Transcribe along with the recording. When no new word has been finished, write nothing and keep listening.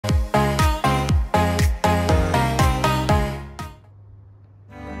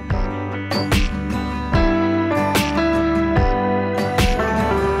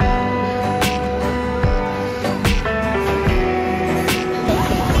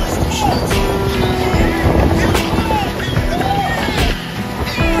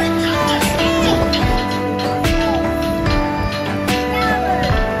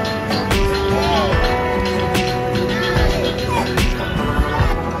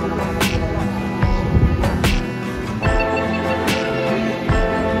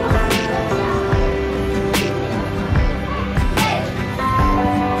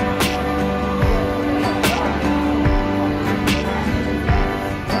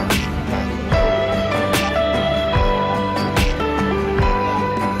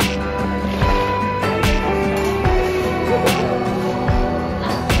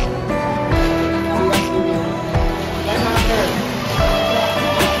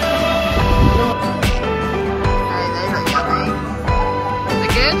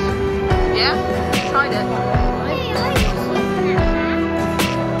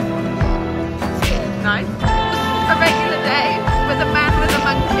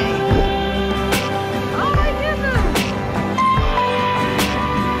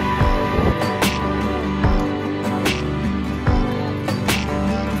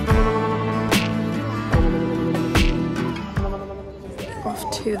off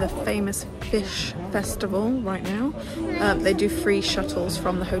to the famous fish festival right now. They do free shuttles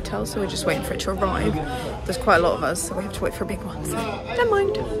from the hotel, so we're just waiting for it to arrive. There's quite a lot of us, so we have to wait for a big one, so don't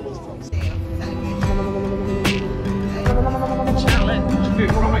mind. Challenge.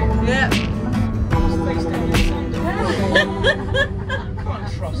 Yeah.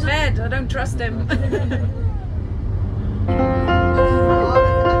 Ned, I don't trust him.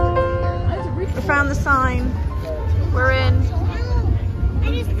 We found the sign. We're in.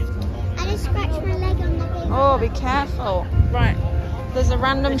 I just scratched my leg on the big. Oh, be careful. Right. There's a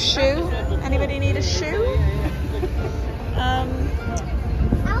random shoe. Anybody need a shoe?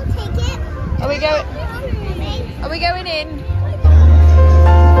 I'll take it. Are we going in?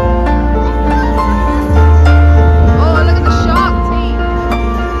 Oh, look at the shark teeth.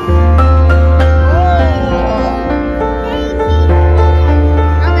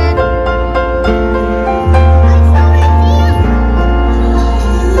 Come in.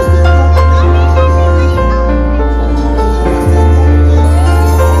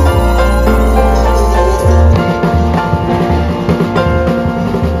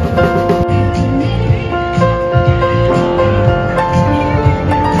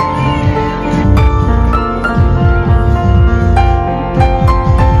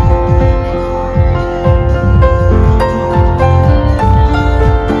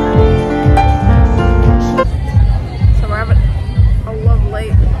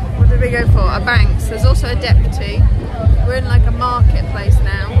 There's also a deputy. We're in like a marketplace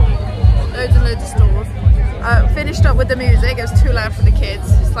now. Loads and loads of stores. Finished up with the music. It was too loud for the kids.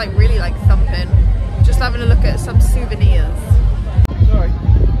 It's like really like thumping. Just having a look at some souvenirs. Sorry.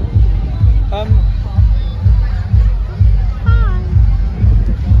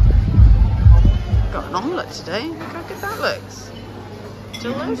 Got an omelette today. Look how good that looks.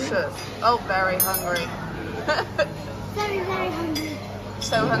 Delicious. Oh, very hungry. Very, very hungry.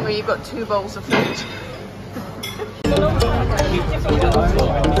 So hungry you've got 2 bowls of food.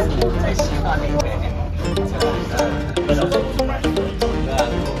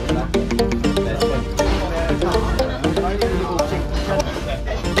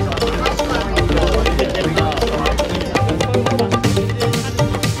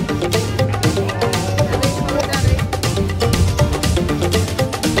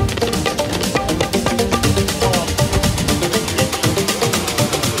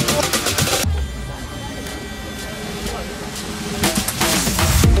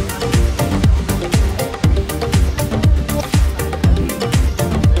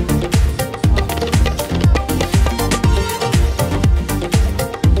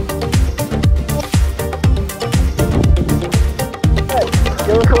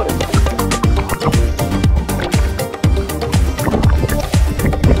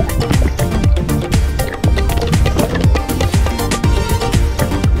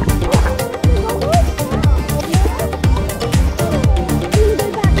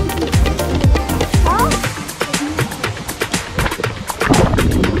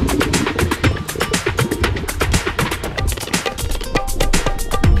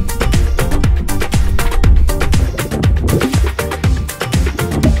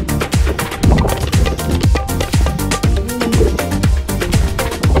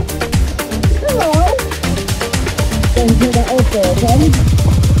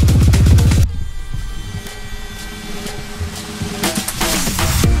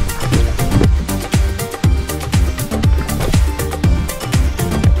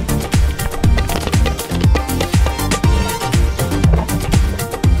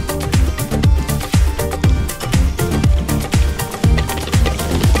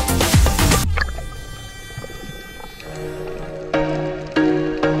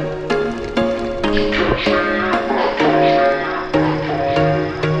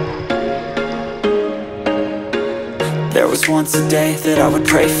 Once a day that I would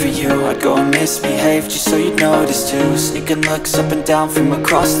pray for you. I'd go and misbehave just so you'd notice too. Sneaking looks up and down from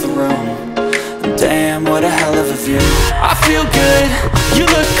across the room. And damn, what a hell of a view. I feel good, you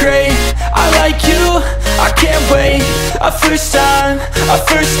look great, I like you, I can't wait. A first time, a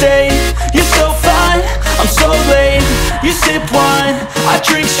first date. You're so fine, I'm so late. You sip wine, I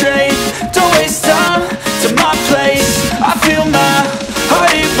drink straight. Don't waste time to my place. I feel my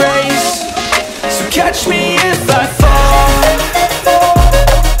heart erase. So catch me if I fall.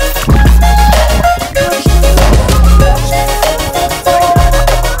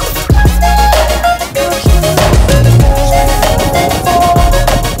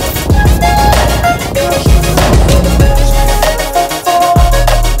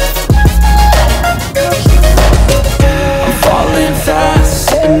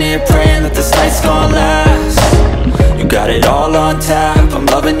 Praying that this night's gonna last. You got it all on tap,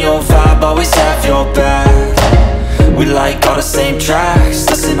 loving your vibe, always have your back. We like all the same tracks,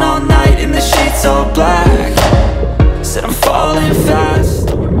 listen all night in the sheets all black. Said I'm falling fast.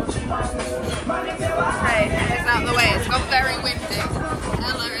 Hey, it's out of the way, it's got very windy.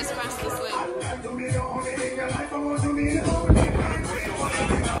 Ella is fast asleep.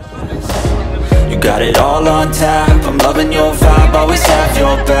 You got it all on tap, I'm loving your vibe, always have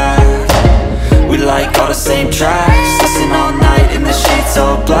your back. We like all the same tracks, listen all night in the sheets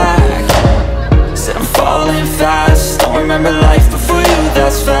all black. Said I'm falling fast, don't remember life before you,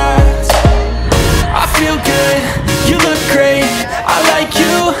 that's facts. I feel good, you look great, I like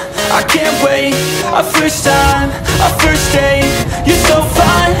you, I can't wait. A first time, a first date, you're so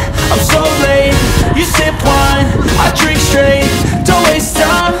fine, I'm so late. You sip wine, I drink straight, don't waste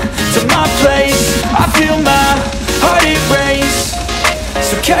time to my place. I feel my heart erase,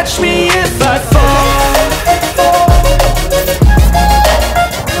 so catch me if I fall.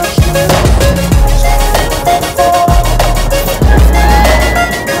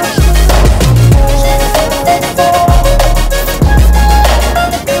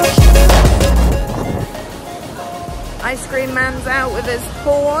 Ice cream man's out with his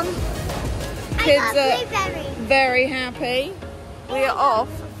horn. Kids are blueberry. very happy. We are off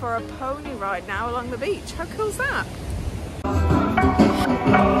for a pony ride now along the beach. How cool is that?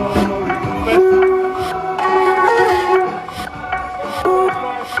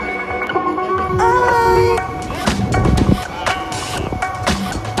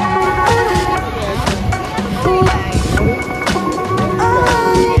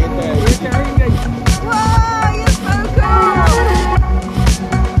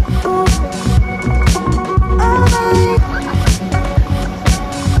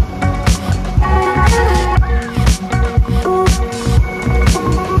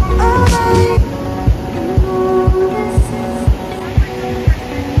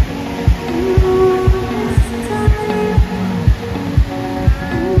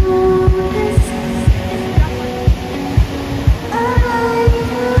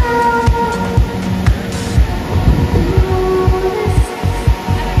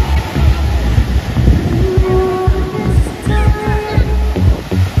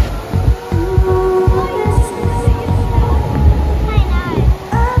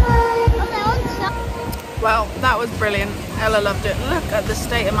 Well, that was brilliant. Ella loved it. Look at the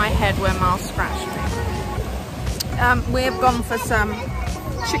state of my head where Miles scratched me. We have gone for some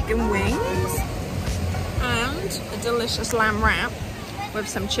chicken wings and a delicious lamb wrap with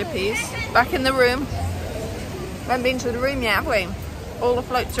some chippies. Back in the room. We haven't been to the room yet, have we? All the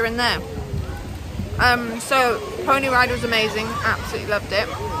floats are in there. So pony ride was amazing. Absolutely loved it.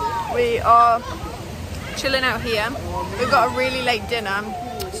 We are chilling out here. We've got a really late dinner.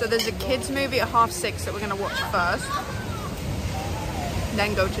 So there's a kids movie at 6:30 that we're going to watch first,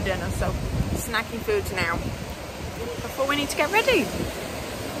 then go to dinner. So snacky foods now before we need to get ready.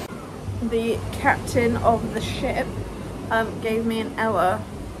 The captain of the ship gave me and Ella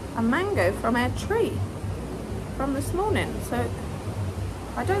a mango from our tree from this morning. So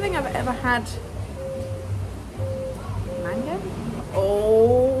I don't think I've ever had mango.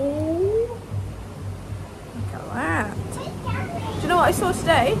 Oh, look at that. Do you know what I saw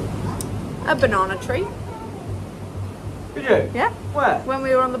today? A banana tree. Did you? Yeah. Where? When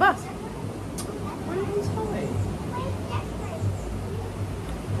we were on the bus. Where did you tell me?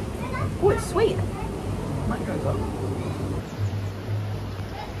 Oh, it's sweet. Mango's up.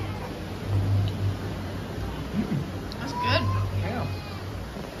 That's good. Yeah.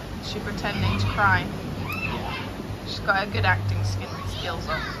 She's pretending to cry. She's got her good acting skills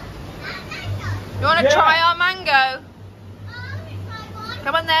on. You want to try our mango?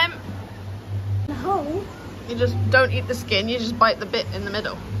 Come on then. No. You just don't eat the skin, you just bite the bit in the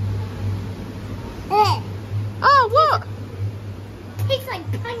middle. Eh. Oh, what? Tastes like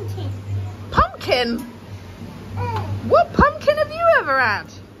pumpkin. Pumpkin? What pumpkin have you ever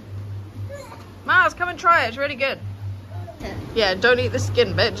had? Miles, come and try it, it's really good. Yeah, don't eat the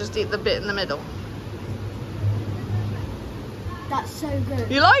skin bit, just eat the bit in the middle. That's so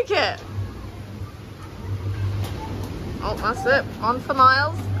good. You like it? Oh, that's it. On for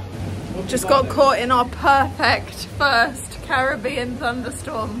Miles. Just got caught in our perfect first Caribbean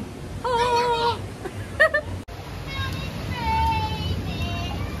thunderstorm. Oh.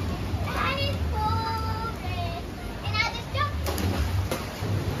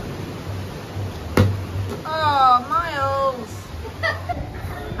 Oh, Miles.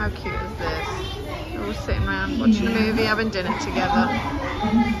 How cute is this? We're all sitting around watching a movie, having dinner together.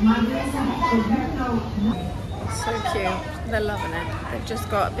 So cute. They're loving it. They've just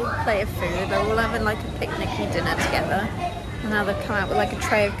got a big plate of food. They're all having like a picnicky dinner together. And now they've come out with like a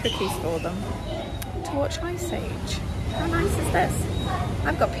tray of cookies for them to watch Ice Age. How nice is this?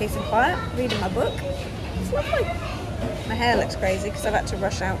 I've got peace and quiet, reading my book. It's lovely. My hair looks crazy because I've had to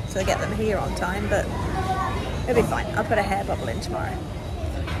rush out to get them here on time, but it'll be fine. I'll put a hair bubble in tomorrow.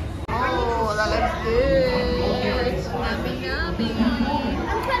 Oh, that looks good. Yummy, yummy.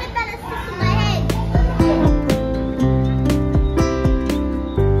 I'm trying to balance this in my head.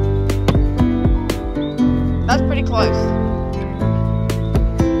 That's pretty close.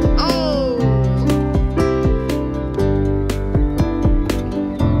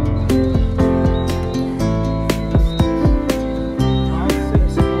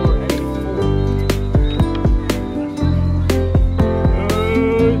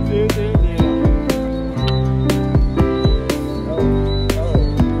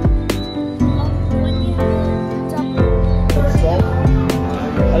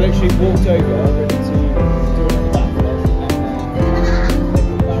 Walked over to do it back.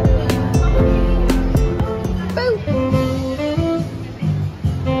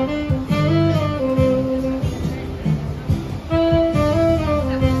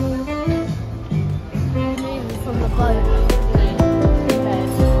 From the boat.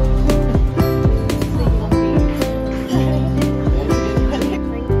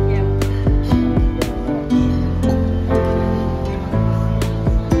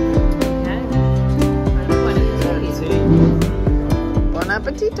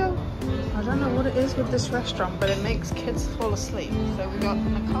 Appetito. I don't know what it is with this restaurant, but it makes kids fall asleep. So we got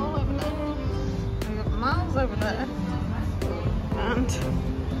Nicole over there, we got Miles over there, and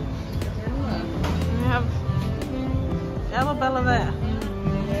we have Ella Bella there.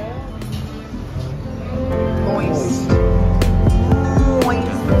 Moist. Moist.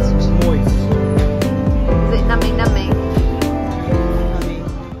 Is it nummy nummy?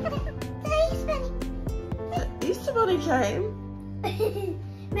 The Easter Bunny came.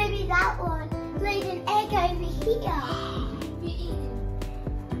 Maybe that one laid an egg over here.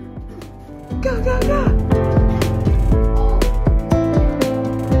 Go, go, go!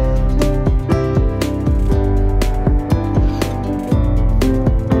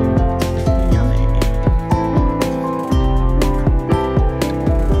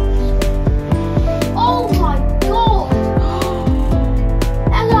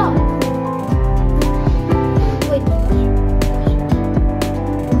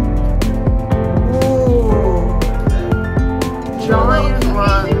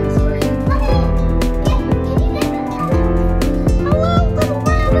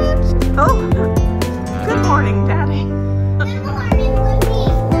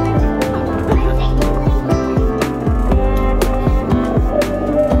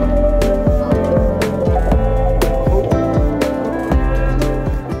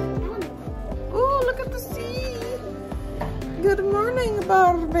 Good morning,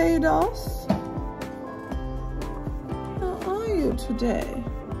 Barbados. How are you today?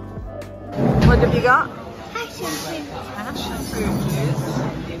 What have you got? Passion fruit. Passion fruit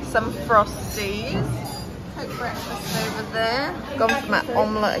juice. Some Frosties. Coke breakfast over there. Gone for my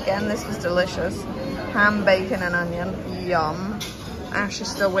omelette again. This was delicious. Ham, bacon and onion. Yum. Ash is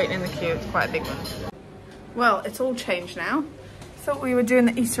still waiting in the queue. It's quite a big one. Well, it's all changed now. Thought we were doing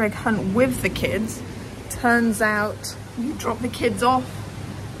the Easter egg hunt with the kids. Turns out you drop the kids off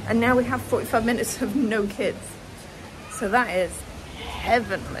and now we have 45 minutes of no kids. So that is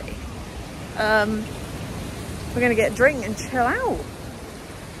heavenly. We're gonna get a drink and chill out.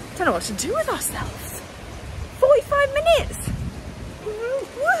 Don't know what to do with ourselves. 45 minutes.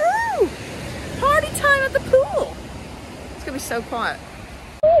 Woohoo! Party time at the pool. It's gonna be so quiet.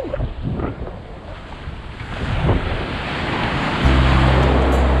 Ooh.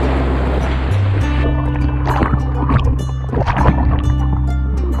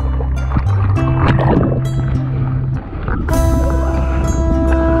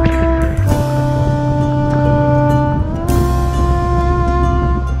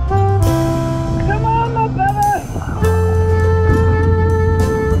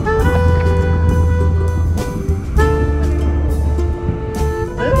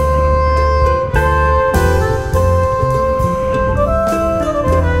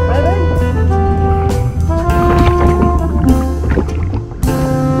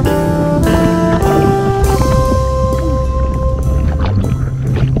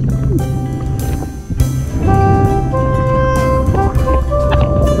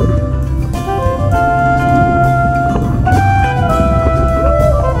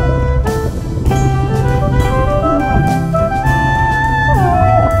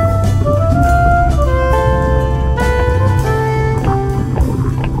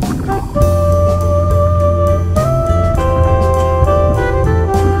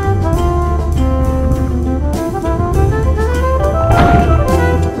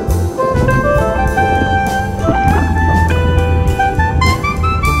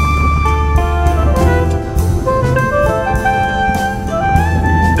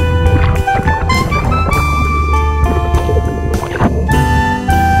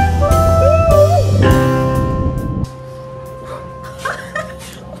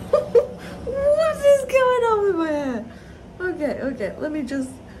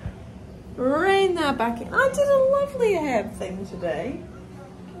 Rein that back in. I did a lovely hair thing today.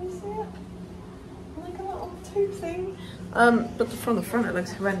 Can you see it? Like a little tube thing. But from the front it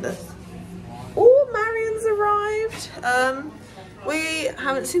looks horrendous. Oh, Marion's arrived. We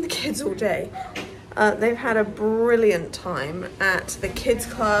haven't seen the kids all day. They've had a brilliant time at the kids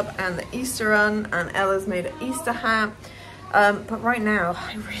club and the Easter run, and Ella's made an Easter hat. But right now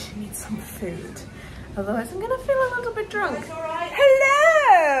I really need some food. Otherwise I'm gonna feel a little bit drunk. That's all right.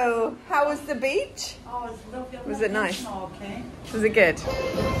 Hello! How was the beach? Oh, it's lovely. Was it nice? Okay. Was it good?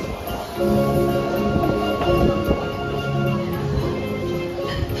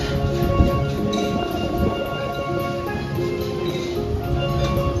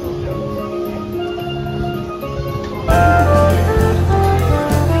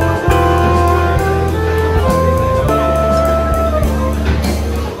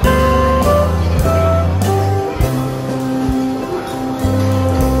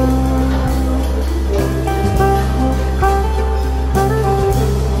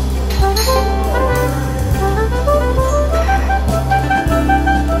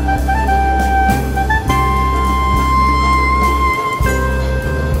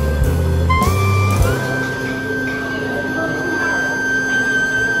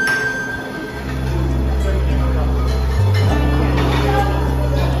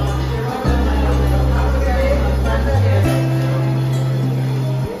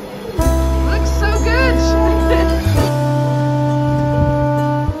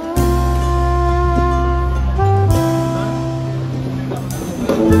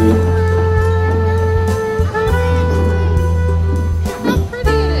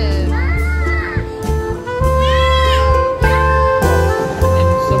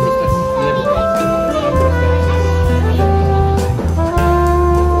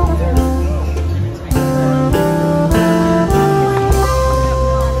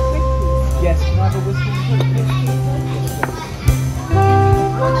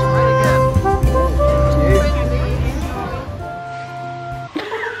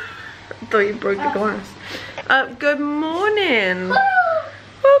 Thought you broke the glass. Good morning.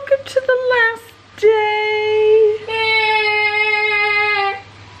 Welcome to the last day.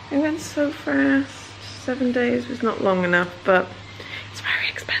 It went so fast. 7 days was not long enough, but it's very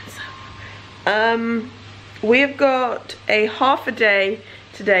expensive. We have got a half a day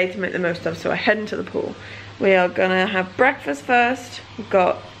today to make the most of, so I head into the pool. We are gonna have breakfast first. We've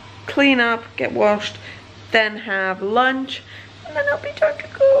got clean up, get washed, then have lunch, and then it'll be time to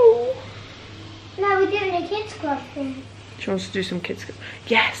go. No, we're doing a kids club thing. She wants to do some kids club.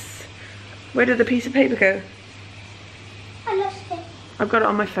 Yes! Where did the piece of paper go? I lost it. I've got it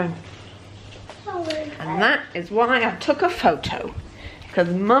on my phone. Oh, And that is why I took a photo. Because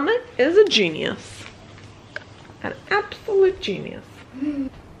Mama is a genius. An absolute genius.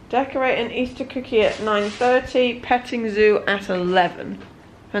 Decorate an Easter cookie at 9:30. Petting zoo at 11.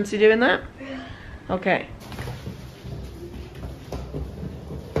 Fancy doing that? Okay.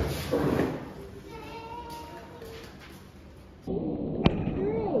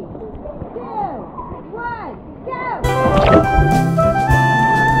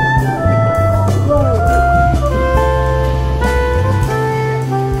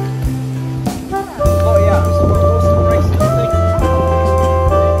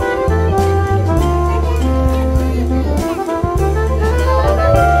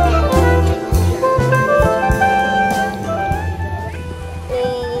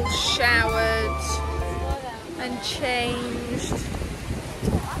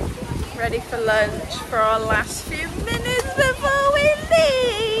 Ready for lunch for our last few minutes before we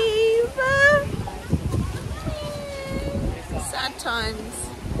leave. Sad times.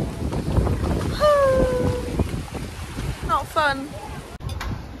 Not fun.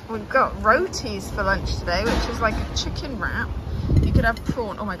 We've got rotis for lunch today, which is like a chicken wrap. You could have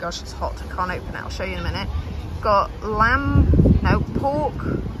prawn. Oh my gosh, it's hot. I can't open it. I'll show you in a minute. Got pork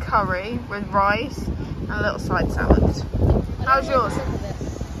curry with rice and a little side salad. How's yours?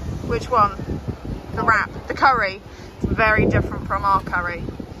 Which one? The wrap, the curry. It's very different from our curry.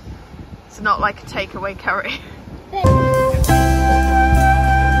 It's not like a takeaway curry.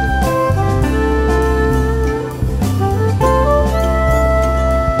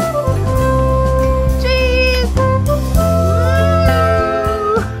 Cheese!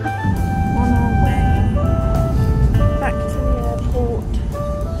 On our way back to the airport.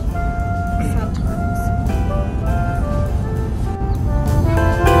 Sad times.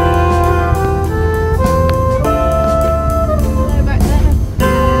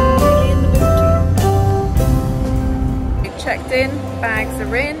 Checked in, bags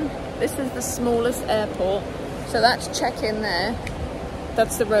are in. This is the smallest airport, so that's check-in there.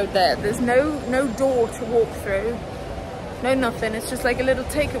 That's the road there. There's no door to walk through. No nothing. It's just like a little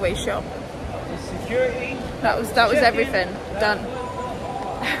takeaway shop. Security. That was everything. Done.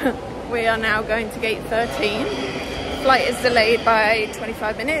 We are now going to gate 13. Flight is delayed by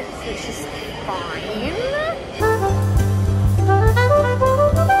 25 minutes, which is fine.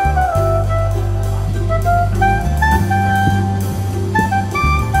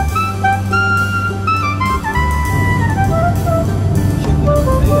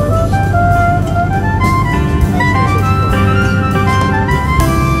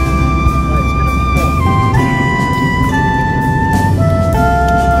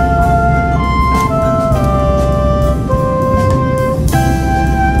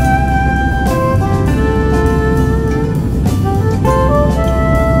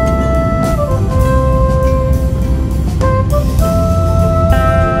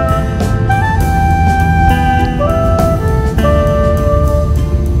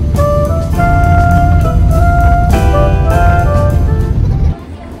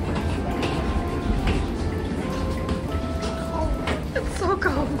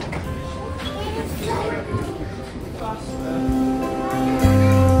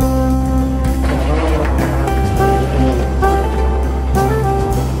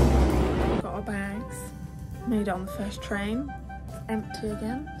 Made it on the first train. It's empty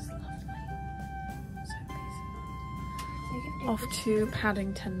again. It's lovely. So peaceful. Off to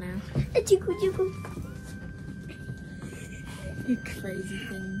Paddington now. You crazy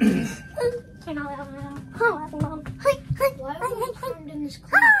thing.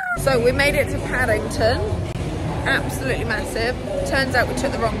 So we made it to Paddington. Absolutely massive. Turns out we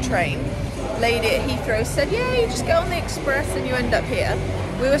took the wrong train. Lady at Heathrow said, yeah, you just get on the express and you end up here.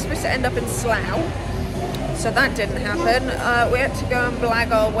 We were supposed to end up in Slough. So that didn't happen. We had to go and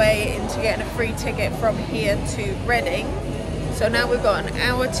blag our way into getting a free ticket from here to Reading. So now we've got an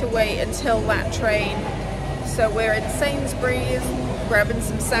hour to wait until that train. So we're in Sainsbury's, grabbing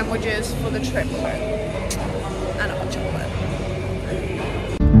some sandwiches for the trip home. And a hot chocolate.